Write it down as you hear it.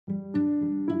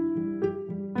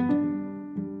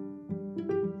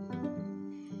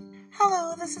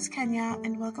this is Kenya,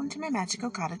 and welcome to my magical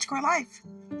cottagecore life.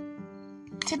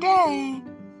 Today,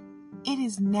 it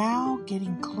is now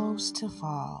getting close to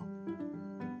fall.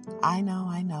 I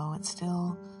know, it's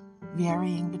still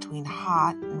varying between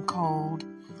hot and cold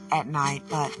at night,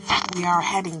 but we are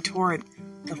heading toward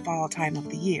the fall time of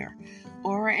the year,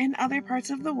 or in other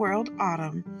parts of the world,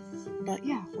 autumn. But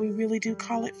yeah, we really do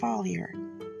call it fall here.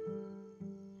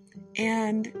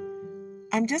 And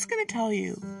I'm just going to tell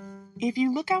you, if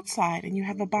you look outside and you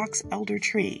have a box elder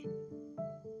tree,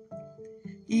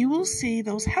 you will see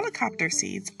those helicopter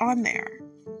seeds on there.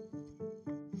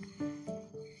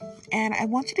 And I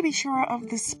want you to be sure of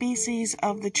the species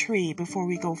of the tree before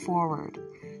we go forward.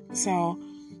 So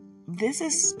this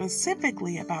is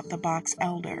specifically about the box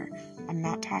elder. I'm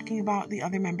not talking about the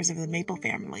other members of the maple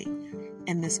family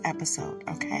in this episode,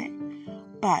 okay?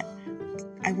 But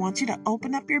I want you to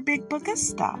open up your big book of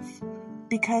stuff,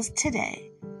 because today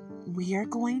we are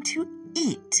going to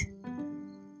eat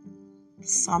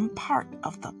some part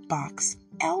of the box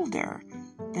elder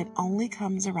that only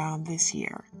comes around this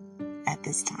year at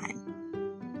this time.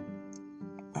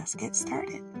 Let's get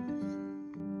started.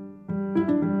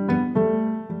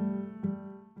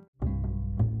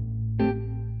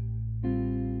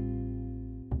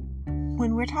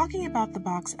 When we're talking about the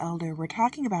box elder, we're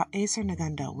talking about Acer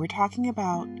negundo. We're talking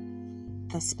about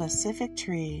the specific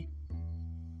tree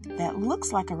that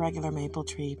looks like a regular maple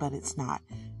tree, but it's not.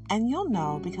 And you'll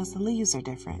know because the leaves are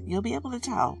different. You'll be able to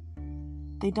tell.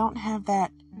 They don't have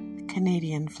that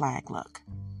Canadian flag look.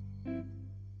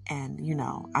 And,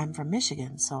 I'm from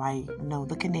Michigan, so I know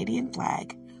the Canadian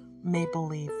flag, maple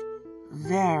leaf,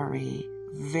 very,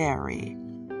 very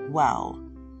well.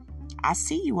 I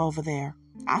see you over there.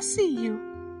 I see you.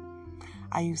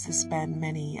 I used to spend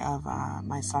many of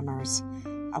my summers,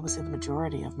 I would say the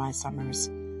majority of my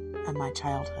summers and my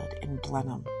childhood in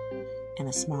Blenheim, in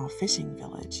a small fishing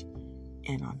village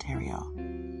in Ontario.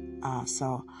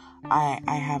 So I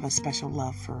have a special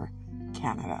love for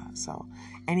Canada. So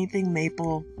anything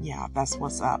maple, yeah, that's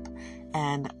what's up.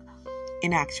 And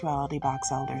in actuality,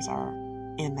 box elders are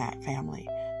in that family.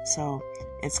 So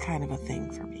it's kind of a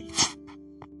thing for me.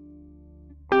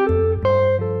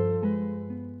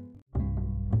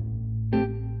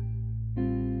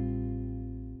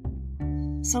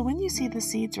 So when you see the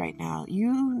seeds right now,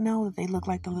 you know that they look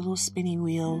like the little spinny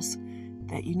wheels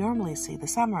that you normally see, the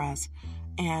samaras.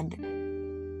 And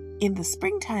in the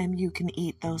springtime, you can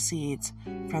eat those seeds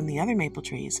from the other maple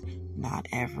trees. Not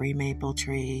every maple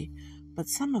tree, but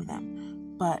some of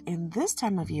them. But in this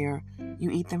time of year, you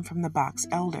eat them from the box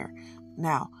elder.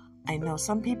 Now, I know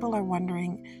some people are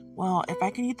wondering, well, if I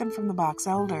can eat them from the box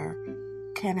elder,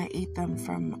 can I eat them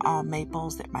from all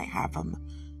maples that might have them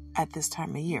at this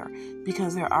time of year?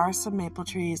 Because there are some maple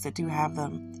trees that do have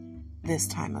them this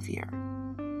time of year.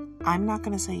 I'm not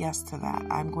going to say yes to that.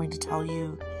 I'm going to tell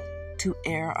you to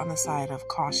err on the side of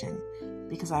caution,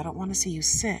 because I don't want to see you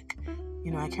sick.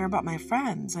 I care about my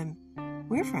friends, and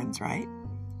we're friends, right?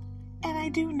 And I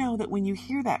do know that when you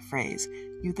hear that phrase,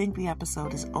 you think the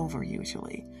episode is over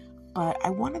usually. But I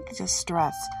wanted to just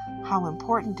stress how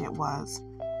important it was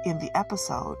in the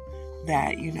episode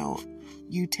that,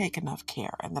 you take enough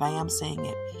care, and that I am saying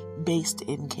it based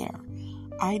in care.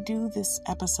 I do this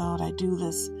episode, I do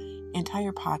this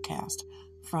entire podcast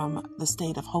from the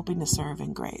state of hoping to serve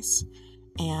in grace.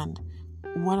 And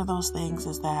one of those things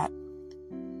is that,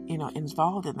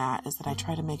 involved in that is that I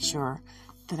try to make sure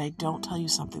that I don't tell you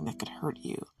something that could hurt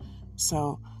you.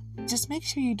 So just make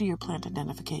sure you do your plant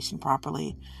identification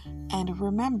properly. And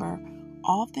remember,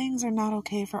 all things are not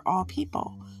okay for all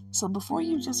people. So before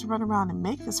you just run around and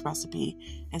make this recipe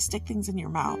and stick things in your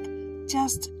mouth,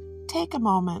 just take a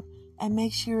moment and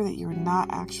make sure that you're not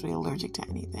actually allergic to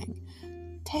anything.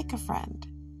 Take a friend.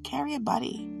 Carry a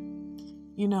buddy.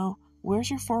 Where's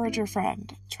your forager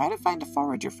friend? Try to find a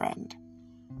forager friend.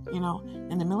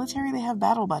 In the military they have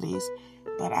battle buddies,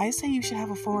 but I say you should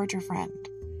have a forager friend.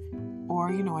 Or,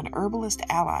 an herbalist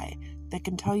ally that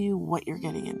can tell you what you're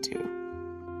getting into.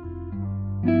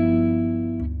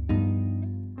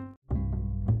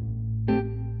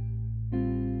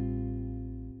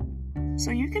 So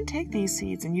you can take these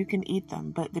seeds and you can eat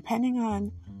them, but depending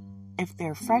on if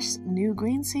they're fresh, new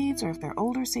green seeds or if they're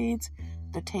older seeds,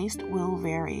 the taste will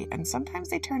vary, and sometimes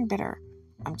they turn bitter.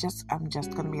 I'm just going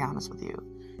to be honest with you.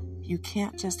 You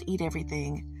can't just eat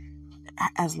everything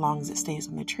as long as it stays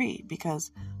on the tree,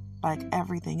 because like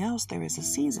everything else, there is a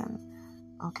season.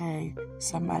 Okay,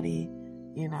 somebody,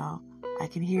 I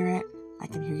can hear it. I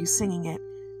can hear you singing it.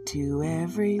 To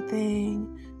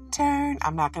everything turn.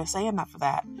 I'm not going to say enough of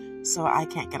that, so I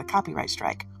can't get a copyright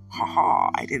strike. Ha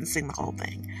ha, I didn't sing the whole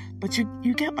thing. But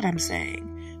you get what I'm saying.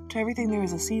 to everything there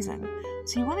is a season.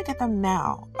 So you want to get them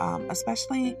now,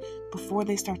 especially before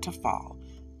they start to fall,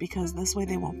 because this way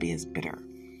they won't be as bitter.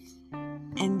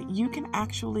 And you can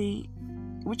actually,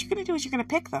 what you're going to do is you're going to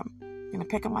pick them. You're going to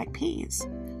pick them like peas.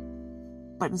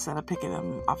 But instead of picking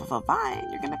them off of a vine,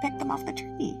 you're going to pick them off the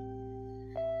tree.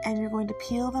 And you're going to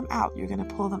peel them out. You're going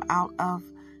to pull them out of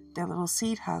their little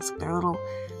seed husk, their little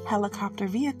helicopter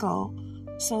vehicle,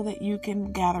 so that you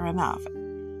can gather enough.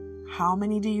 How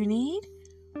many do you need?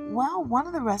 Well, one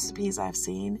of the recipes I've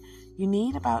seen, you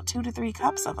need about 2 to 3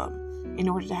 cups of them in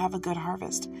order to have a good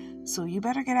harvest. So you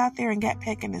better get out there and get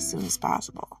picking as soon as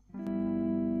possible.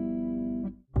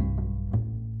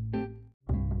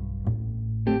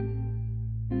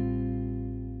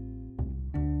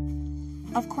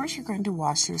 Of course, you're going to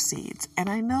wash your seeds. And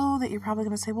I know that you're probably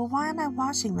going to say, well, why am I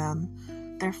washing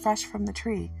them? They're fresh from the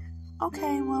tree.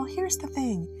 Okay, well, here's the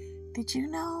thing. Did you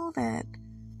know that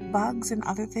bugs and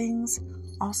other things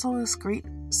also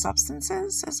excrete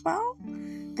substances as well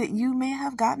that you may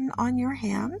have gotten on your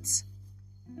hands?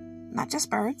 Not just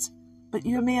birds, but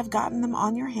you may have gotten them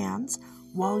on your hands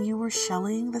while you were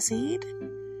shelling the seed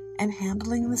and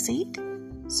handling the seed.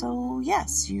 So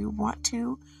yes, you want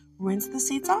to rinse the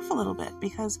seeds off a little bit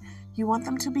because you want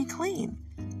them to be clean.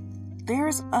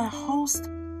 There's a host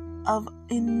of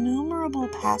innumerable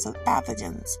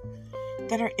pathogens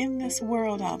that are in this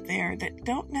world out there that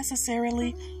don't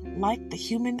necessarily like the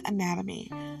human anatomy.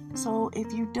 So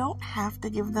if you don't have to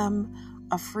give them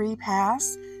a free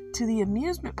pass to the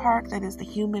amusement park that is the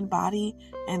human body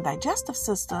and digestive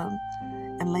system,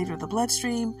 and later the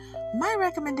bloodstream, my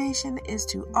recommendation is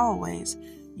to always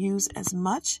use as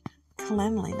much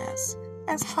cleanliness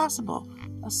as possible,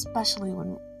 especially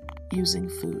when using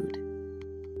food.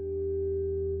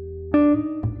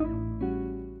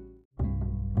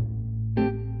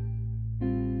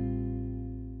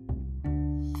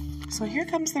 So here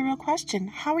comes the real question.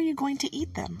 How are you going to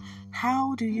eat them?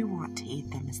 How do you want to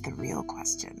eat them is the real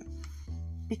question.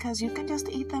 Because you can just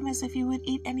eat them as if you would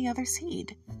eat any other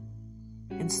seed.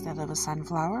 Instead of a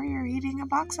sunflower, you're eating a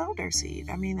box elder seed.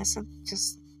 I mean, it's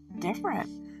just different.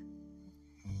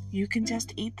 You can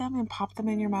just eat them and pop them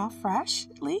in your mouth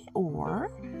freshly,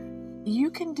 or you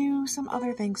can do some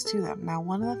other things to them. Now,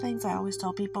 one of the things I always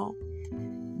tell people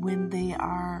when they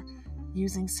are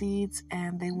using seeds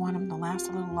and they want them to last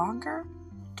a little longer,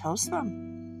 toast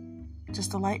them.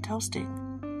 Just a light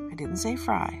toasting. I didn't say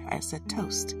fry, I said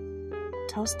toast.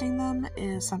 Toasting them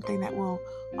is something that will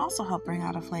also help bring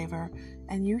out a flavor,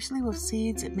 and usually with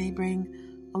seeds it may bring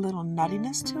a little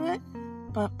nuttiness to it,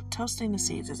 but toasting the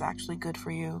seeds is actually good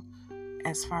for you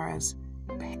as far as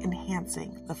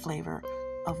enhancing the flavor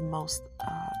of most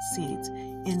seeds,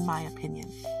 in my opinion.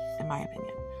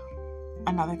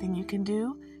 Another thing you can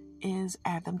do is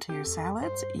add them to your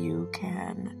salads. You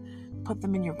can put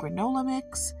them in your granola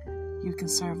mix. You can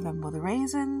serve them with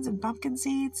raisins and pumpkin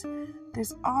seeds.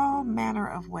 There's all manner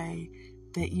of way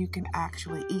that you can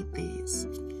actually eat these.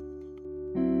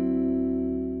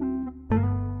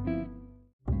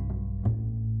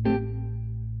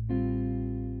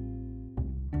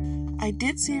 I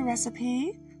did see a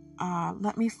recipe,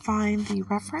 let me find the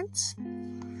reference,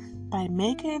 by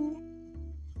Megan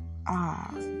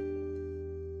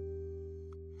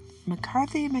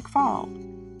McCarthy McFall,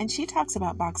 and she talks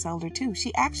about box elder too.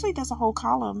 She actually does a whole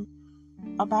column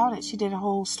about it. She did a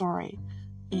whole story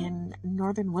in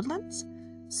Northern Woodlands.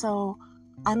 So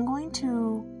I'm going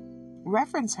to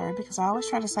reference her because I always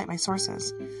try to cite my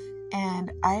sources,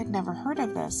 and I had never heard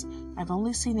of this. I've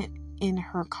only seen it in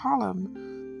her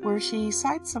column where she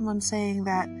cites someone saying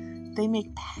that they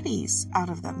make patties out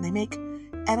of them. They make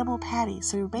edible patties.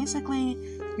 So basically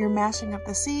you're mashing up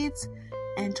the seeds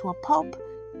into a pulp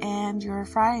and you're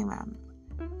frying them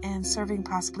and serving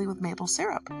possibly with maple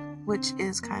syrup, which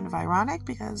is kind of ironic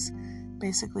because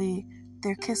basically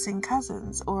they're kissing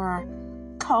cousins or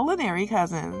culinary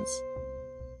cousins.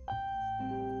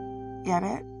 Get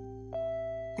it?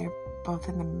 They're both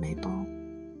in the maple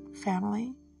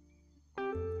family.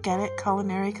 Get it?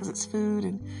 Culinary because it's food,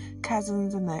 and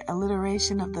cousins and the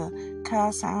alliteration of the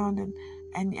ka sound,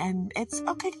 and it's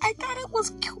okay. I thought it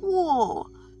was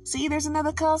cool. See, there's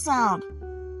another ka sound.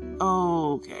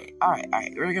 Okay. All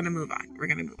right. We're going to move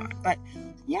on. But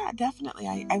yeah, definitely.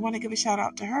 I want to give a shout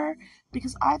out to her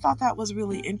because I thought that was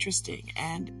really interesting,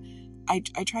 and I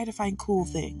try to find cool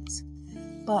things.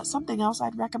 But something else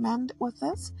I'd recommend with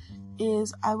this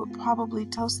is I would probably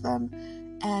toast them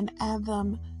and add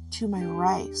them to my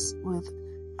rice with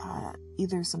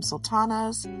either some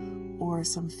sultanas or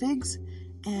some figs,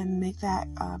 and make that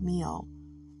meal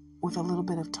with a little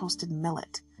bit of toasted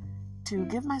millet to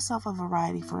give myself a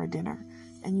variety for a dinner.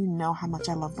 And you know how much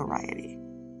I love variety.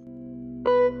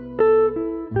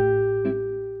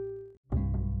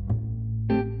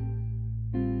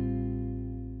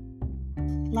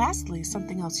 lastly,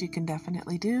 something else you can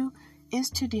definitely do is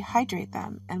to dehydrate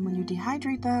them. And when you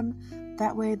dehydrate them,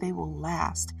 that way they will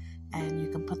last. And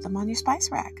you can put them on your spice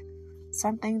rack.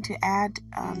 Something to add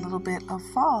a little bit of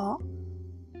fall,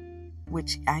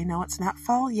 which I know it's not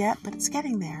fall yet, but it's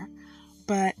getting there.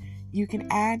 But you can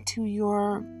add to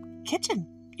your kitchen,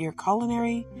 your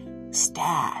culinary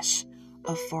stash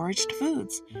of foraged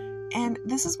foods. And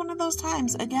this is one of those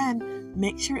times, again,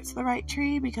 make sure it's the right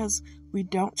tree, because we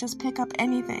don't just pick up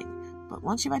anything. But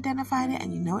once you've identified it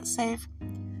and you know it's safe,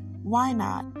 why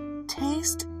not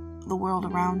taste the world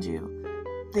around you?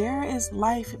 There is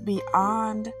life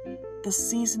beyond the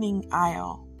seasoning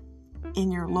aisle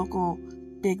in your local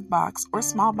big box or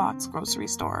small box grocery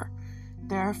store.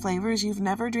 There are flavors you've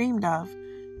never dreamed of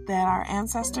that our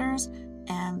ancestors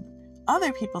and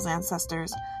other people's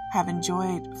ancestors have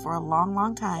enjoyed for a long,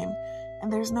 long time,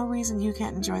 and there's no reason you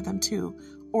can't enjoy them too,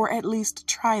 or at least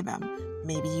try them.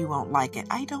 Maybe you won't like it,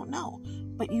 I don't know,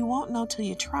 but you won't know till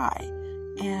you try.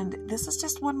 And this is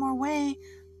just one more way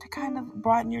to kind of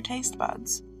broaden your taste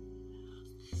buds.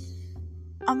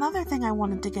 Another thing I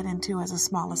wanted to get into as a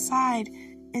small aside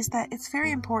is that it's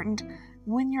very important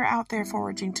when you're out there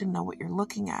foraging to know what you're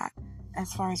looking at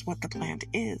as far as what the plant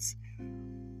is.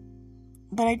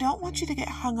 But I don't want you to get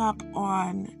hung up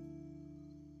on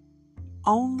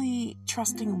only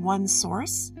trusting one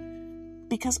source,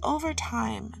 because over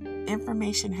time,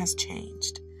 information has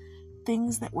changed.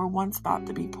 Things that were once thought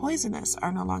to be poisonous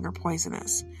are no longer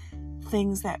poisonous.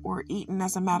 Things that were eaten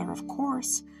as a matter of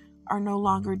course are no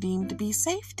longer deemed to be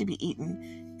safe to be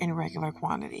eaten in regular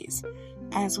quantities.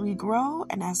 As we grow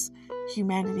and as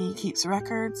humanity keeps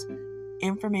records,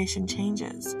 information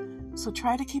changes. So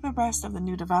try to keep abreast of the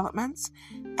new developments,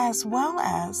 as well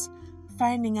as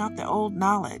finding out the old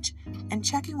knowledge and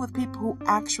checking with people who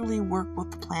actually work with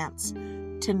the plants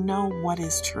to know what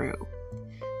is true.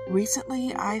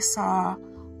 Recently, I saw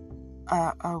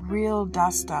a real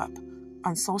dust-up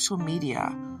on social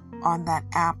media on that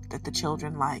app that the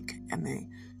children like and the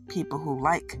people who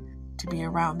like to be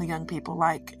around the young people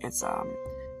like. It's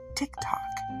TikTok.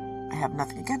 I have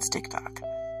nothing against TikTok,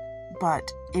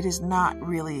 but it is not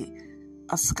really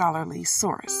a scholarly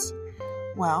source.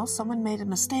 Well, someone made a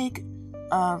mistake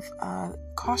of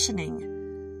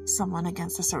cautioning someone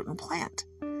against a certain plant,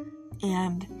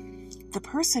 and the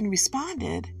person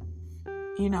responded,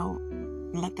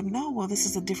 let them know, well, this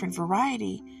is a different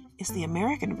variety. It's the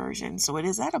American version, so it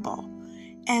is edible.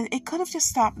 And it could have just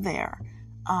stopped there.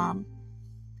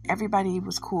 Everybody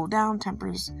was cooled down.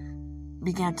 Tempers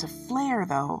began to flare,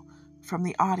 though, from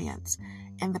the audience.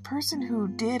 And the person who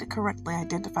did correctly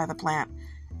identify the plant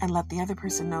and let the other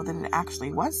person know that it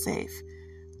actually was safe,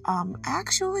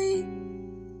 actually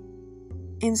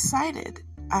incited,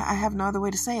 I have no other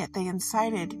way to say it, they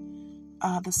incited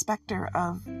the specter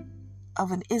of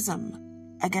an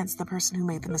ism against the person who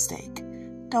made the mistake.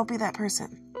 Don't be that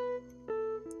person.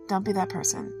 Don't be that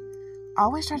person.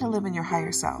 Always try to live in your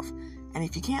higher self. And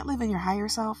if you can't live in your higher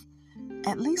self,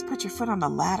 at least put your foot on the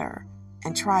ladder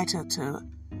and try to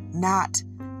not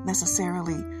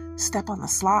necessarily step on the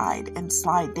slide and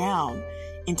slide down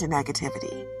into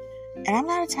negativity. And I'm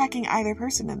not attacking either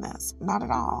person in this, not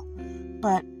at all.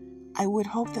 But I would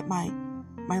hope that my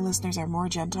listeners are more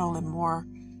gentle and more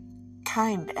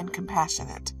kind and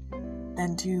compassionate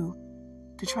than to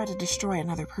try to destroy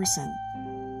another person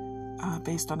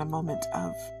based on a moment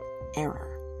of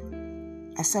error.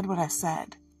 I said what I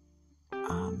said.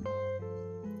 And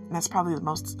that's probably the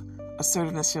most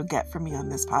assertiveness you'll get from me on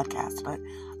this podcast, but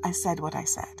I said what I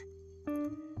said.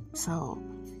 So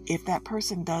if that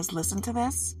person does listen to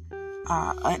this,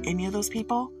 any of those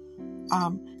people,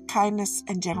 kindness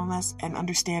and gentleness and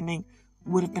understanding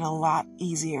would have been a lot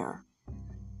easier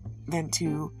than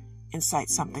to incite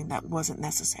something that wasn't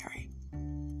necessary.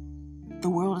 The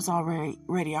world is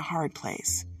already a hard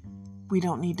place. We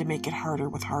don't need to make it harder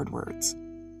with hard words.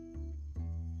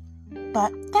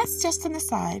 But that's just an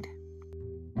aside.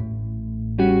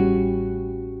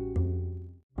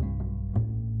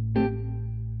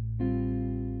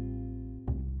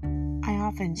 I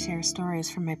often share stories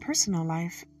from my personal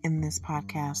life in this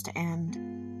podcast, and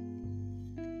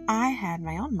I had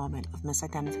my own moment of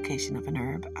misidentification of an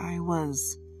herb. I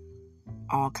was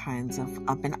all kinds of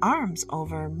up in arms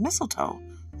over mistletoe,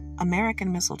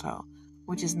 American mistletoe,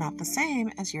 which is not the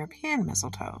same as European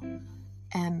mistletoe.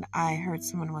 And I heard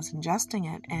someone was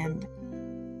ingesting it, and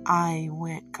I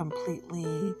went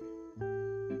completely,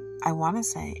 I want to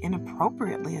say,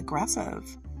 inappropriately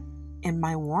aggressive in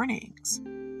my warnings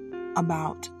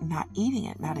about not eating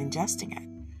it, not ingesting it.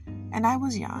 And I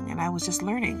was young, and I was just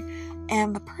learning.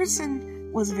 And the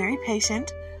person was very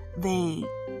patient. They,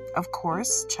 of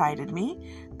course, chided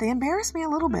me. they embarrassed me a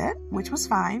little bit, which was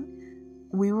fine.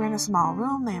 We were in a small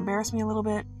room. They embarrassed me a little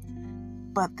bit.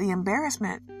 But the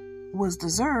embarrassment was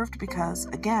deserved because,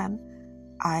 again,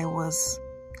 I was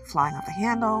flying off the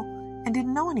handle and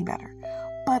didn't know any better.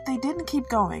 But they didn't keep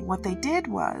going. What they did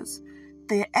was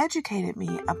they educated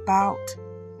me about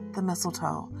the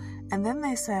mistletoe. And then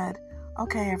they said,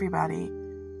 okay, everybody,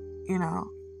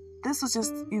 this was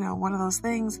just, one of those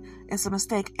things. It's a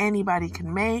mistake anybody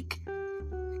can make,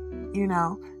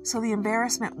 So the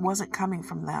embarrassment wasn't coming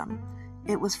from them.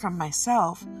 It was from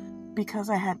myself because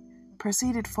I had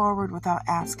proceeded forward without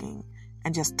asking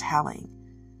and just telling.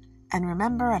 And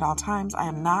remember, at all times, I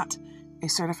am not a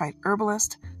certified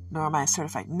herbalist, nor am I a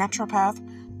certified naturopath.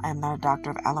 I am not a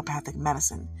doctor of allopathic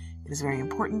medicine. It is very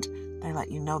important that I let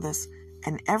you know this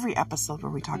in every episode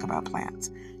where we talk about plants,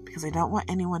 because I don't want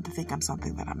anyone to think I'm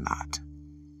something that I'm not.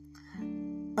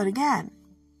 But again,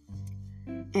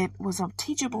 it was a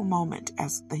teachable moment,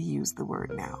 as they use the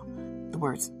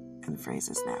words and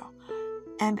phrases now.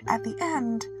 And at the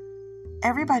end,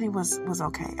 everybody was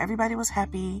okay. Everybody was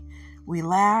happy. We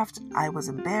laughed. I was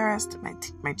embarrassed.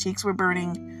 My cheeks were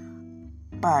burning.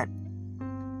 But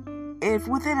if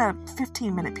within a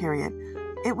 15-minute period,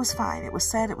 it was fine. It was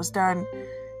said. It was done.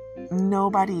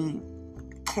 Nobody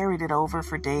carried it over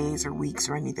for days or weeks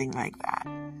or anything like that.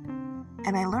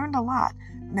 And I learned a lot.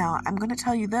 Now, I'm going to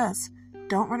tell you this.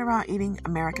 Don't run around eating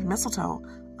American mistletoe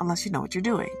unless you know what you're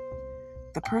doing.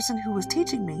 The person who was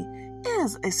teaching me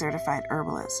is a certified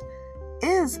herbalist,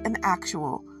 is an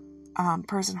actual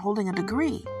person holding a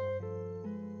degree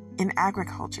in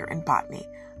agriculture and botany.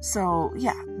 So,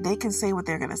 yeah, they can say what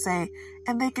they're going to say,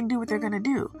 and they can do what they're going to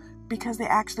do because they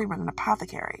actually run an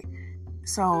apothecary.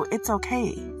 So it's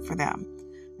okay for them.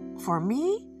 For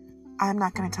me, I'm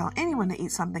not going to tell anyone to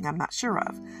eat something I'm not sure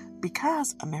of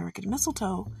because American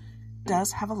mistletoe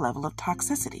does have a level of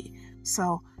toxicity.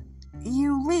 So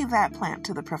you leave that plant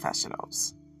to the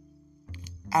professionals.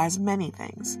 As many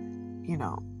things,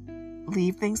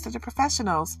 leave things to the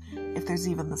professionals if there's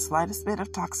even the slightest bit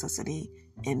of toxicity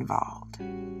involved.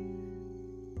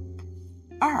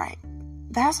 All right,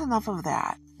 that's enough of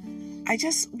that. I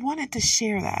just wanted to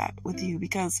share that with you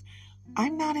because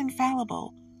I'm not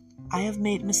infallible. I have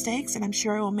made mistakes and I'm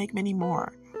sure I will make many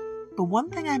more. But one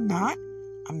thing I'm not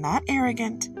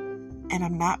arrogant and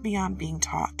I'm not beyond being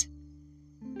taught.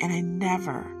 And I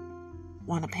never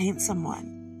want to paint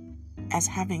someone as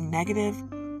having negative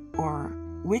or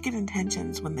wicked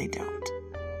intentions when they don't.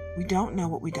 We don't know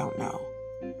what we don't know.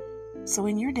 So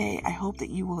in your day, I hope that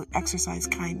you will exercise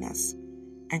kindness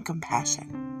and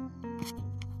compassion.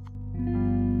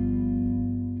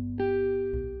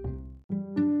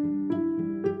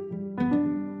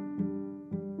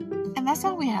 And that's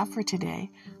all we have for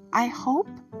today. I hope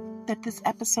that this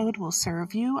episode will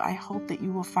serve you. I hope that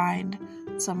you will find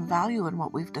some value in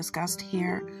what we've discussed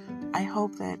here. I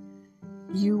hope that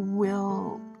you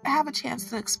will have a chance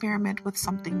to experiment with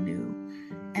something new,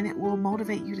 and it will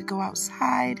motivate you to go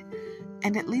outside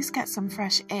and at least get some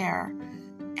fresh air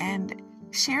and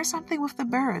share something with the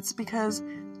birds, because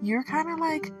you're kind of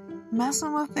like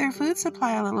messing with their food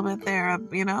supply a little bit there,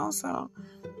 so,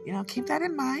 keep that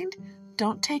in mind.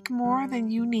 Don't take more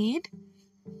than you need.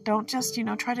 Don't just,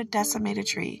 try to decimate a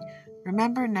tree.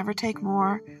 Remember, never take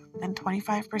more than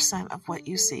 25% of what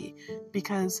you see,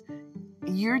 because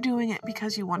you're doing it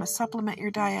because you want to supplement your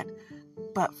diet,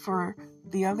 but for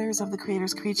the others of the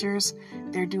Creator's creatures,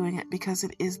 they're doing it because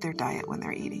it is their diet when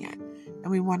they're eating it.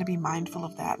 And we want to be mindful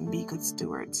of that and be good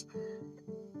stewards.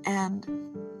 And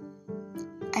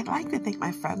I'd like to think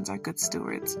my friends are good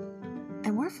stewards.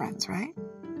 And we're friends, right?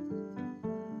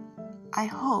 I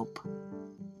hope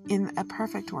in a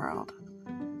perfect world,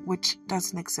 which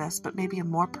doesn't exist, but maybe a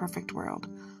more perfect world,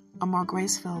 a more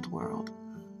grace-filled world,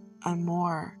 a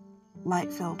more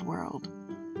light-filled world,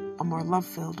 a more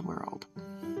love-filled world,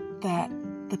 that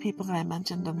the people that I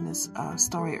mentioned in this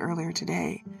story earlier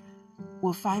today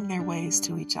will find their ways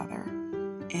to each other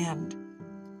and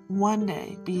one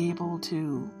day be able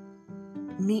to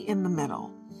meet in the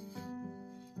middle,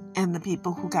 and the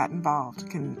people who got involved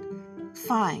can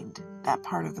find that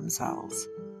part of themselves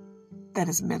that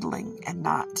is middling and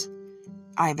not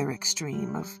either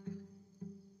extreme of,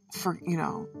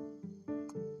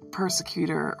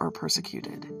 persecutor or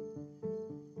persecuted.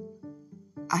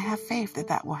 I have faith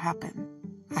that will happen.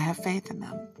 I have faith in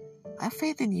them. I have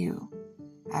faith in you.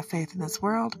 I have faith in this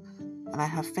world, and I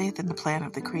have faith in the plan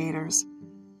of the creators,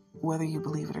 whether you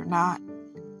believe it or not,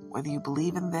 whether you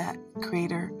believe in that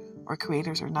creator or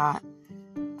creators or not,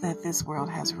 that this world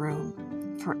has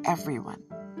room for everyone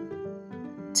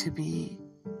to be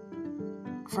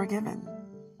forgiven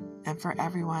and for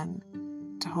everyone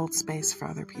to hold space for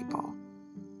other people.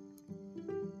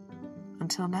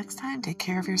 Until next time, take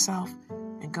care of yourself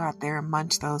and go out there and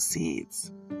munch those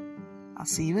seeds. I'll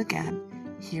see you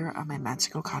again here on my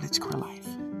Magical Cottagecore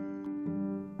Life.